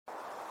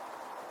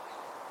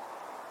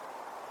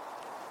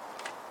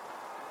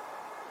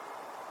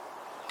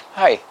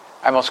Hi,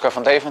 I'm Oscar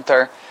van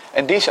Deventer,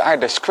 and these are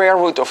the square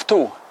root of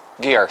 2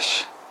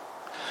 gears.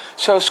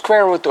 So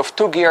square root of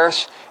 2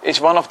 gears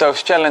is one of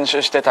those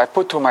challenges that I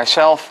put to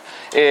myself,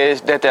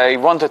 is that I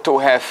wanted to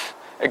have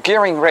a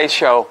gearing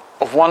ratio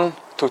of 1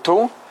 to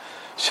 2.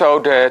 So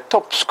the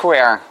top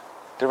square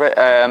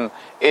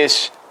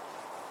is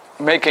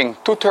making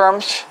 2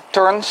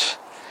 turns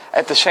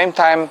at the same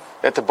time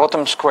that the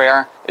bottom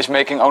square is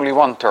making only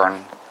 1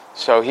 turn.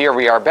 So here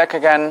we are back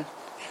again,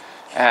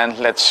 and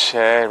let's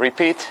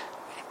repeat.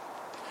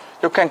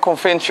 You can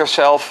convince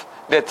yourself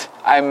that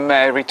I'm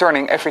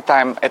returning every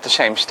time at the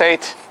same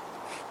state,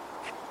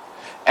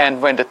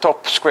 and when the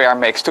top square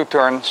makes 2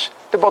 turns,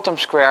 the bottom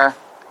square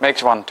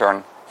makes 1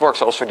 turn.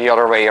 Works also the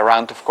other way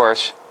around, of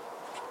course.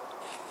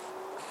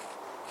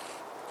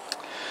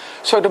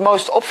 So the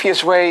most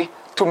obvious way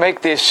to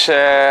make this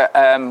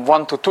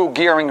 1 to 2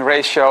 gearing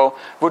ratio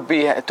would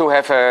be to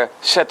have a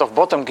set of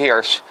bottom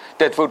gears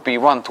that would be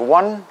 1 to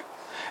 1,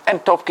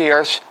 and top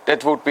gears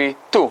that would be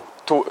 2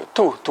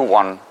 to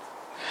 1.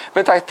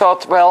 But I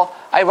thought, well,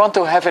 I want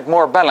to have it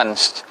more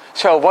balanced.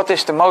 So what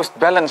is the most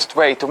balanced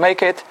way to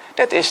make it?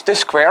 That is the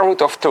square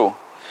root of 2.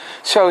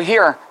 So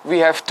here we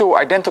have 2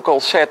 identical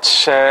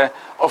sets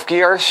of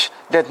gears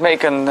that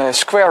make a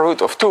square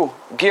root of 2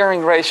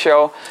 gearing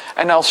ratio,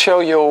 and I'll show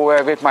you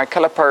with my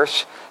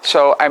calipers.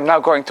 So I'm now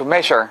going to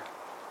measure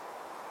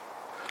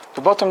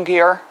the bottom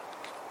gear.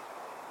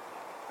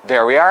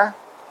 There we are.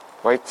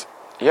 Wait,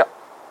 yeah.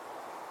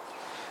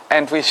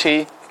 And we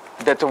see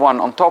that the one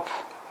on top,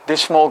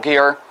 this small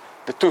gear,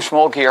 the 2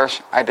 small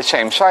gears are the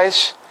same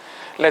size.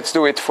 Let's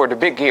do it for the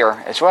big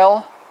gear as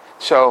well.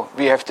 So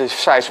we have the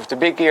size of the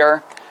big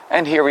gear,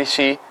 and here we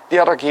see the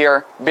other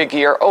gear, big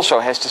gear, also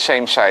has the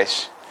same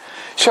size.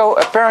 So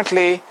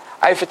apparently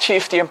I've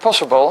achieved the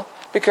impossible,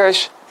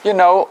 because, you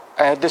know,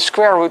 the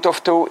square root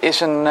of 2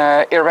 is an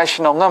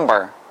irrational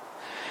number.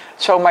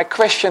 So my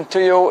question to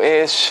you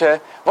is,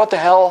 what the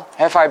hell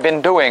have I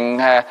been doing?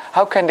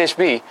 How can this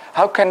be?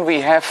 How can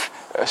we have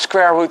a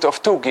square root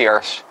of 2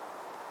 gears?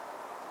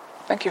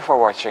 Thank you for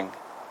watching.